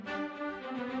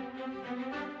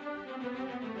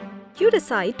You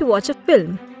decide to watch a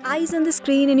film, eyes on the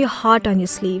screen and your heart on your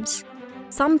sleeves.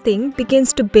 Something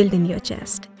begins to build in your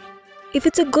chest. If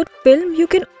it's a good film, you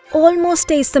can almost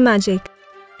taste the magic.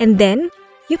 And then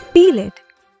you feel it.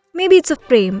 Maybe it's a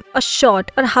frame, a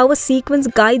shot, or how a sequence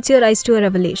guides your eyes to a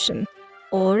revelation.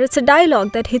 Or it's a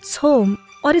dialogue that hits home.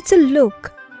 Or it's a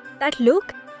look. That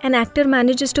look, an actor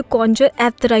manages to conjure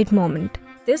at the right moment.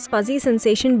 This fuzzy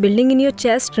sensation building in your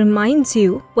chest reminds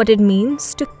you what it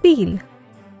means to feel.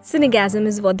 Cinegasm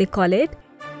is what they call it.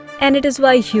 And it is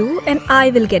why you and I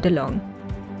will get along.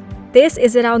 This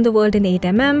is Around the World in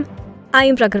 8mm. I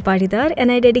am Prakhar Patidar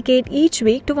and I dedicate each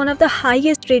week to one of the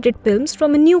highest rated films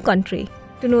from a new country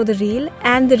to know the real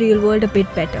and the real world a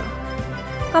bit better.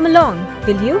 Come along,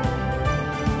 will you?